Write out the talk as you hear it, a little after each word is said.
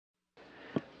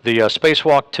The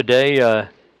spacewalk today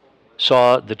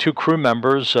saw the two crew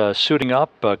members suiting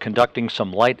up, conducting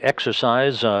some light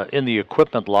exercise in the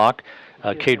equipment lock.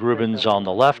 Kate Rubins on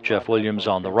the left, Jeff Williams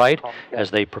on the right, as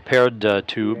they prepared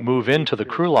to move into the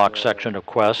crew lock section of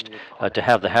Quest to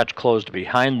have the hatch closed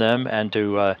behind them and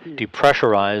to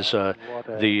depressurize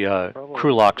the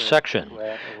crew lock section.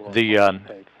 The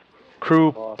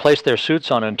crew placed their suits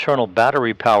on internal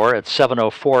battery power at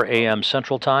 7:04 a.m.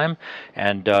 Central Time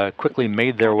and quickly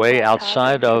made their way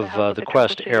outside of the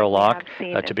Quest airlock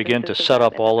to begin to set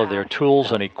up all of their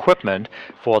tools and equipment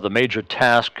for the major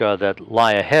task that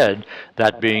lie ahead,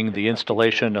 that being the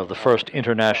installation of the first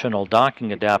international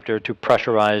docking adapter to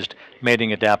pressurized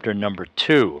mating adapter number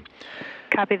 2.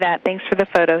 Copy that. Thanks for the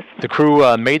photos. The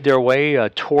crew made their way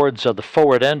towards the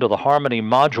forward end of the Harmony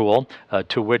module,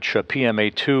 to which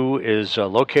PMA-2 is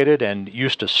located and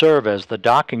used to serve as the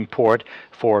docking port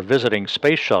for visiting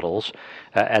space shuttles.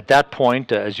 At that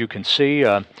point, as you can see,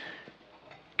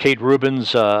 Kate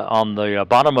Rubins on the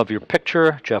bottom of your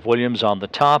picture, Jeff Williams on the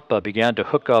top, began to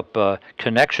hook up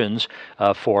connections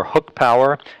for hook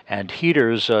power and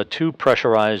heaters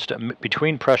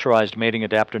between pressurized mating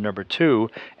adapter number 2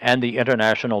 and the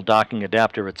international docking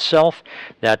adapter itself.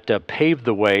 That paved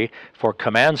the way for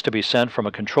commands to be sent from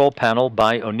a control panel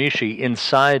by Onishi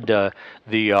inside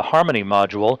the Harmony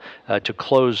module to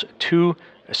close 2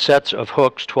 sets of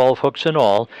hooks, 12 hooks in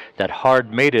all, that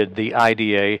hard mated the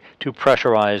IDA to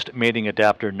pressurized mating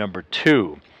adapter number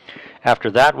 2. After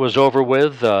that was over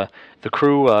with, the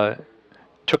crew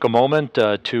took a moment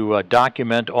to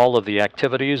document all of the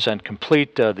activities and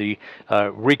complete the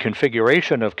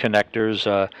reconfiguration of connectors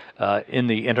in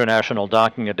the international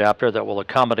docking adapter that will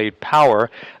accommodate power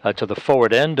to the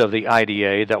forward end of the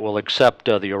IDA that will accept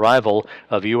the arrival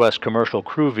of U.S. commercial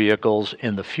crew vehicles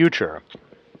in the future.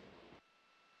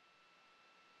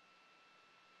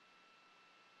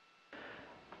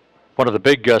 One of the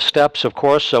big steps, of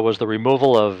course, was the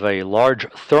removal of a large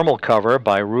thermal cover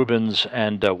by Rubins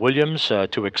and Williams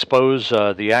to expose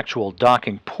the actual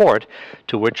docking port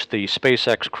to which the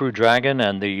SpaceX Crew Dragon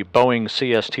and the Boeing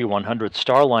CST-100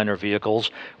 Starliner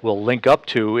vehicles will link up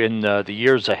to in the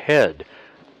years ahead.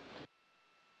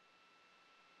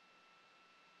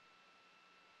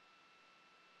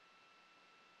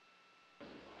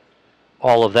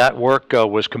 All of that work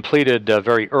was completed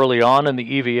very early on in the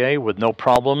EVA with no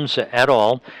problems at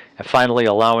all, and finally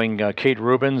allowing Kate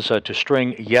Rubins to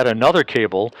string yet another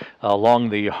cable along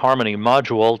the Harmony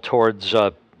module towards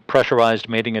pressurized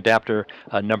mating adapter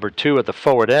number 2 at the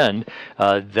forward end.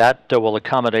 That will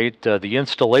accommodate the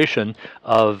installation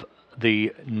of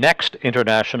the next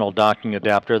international docking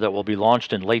adapter that will be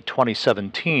launched in late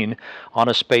 2017 on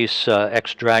a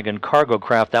SpaceX Dragon cargo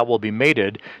craft that will be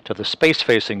mated to the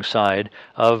space-facing side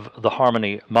of the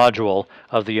Harmony module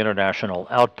of the International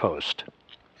Outpost.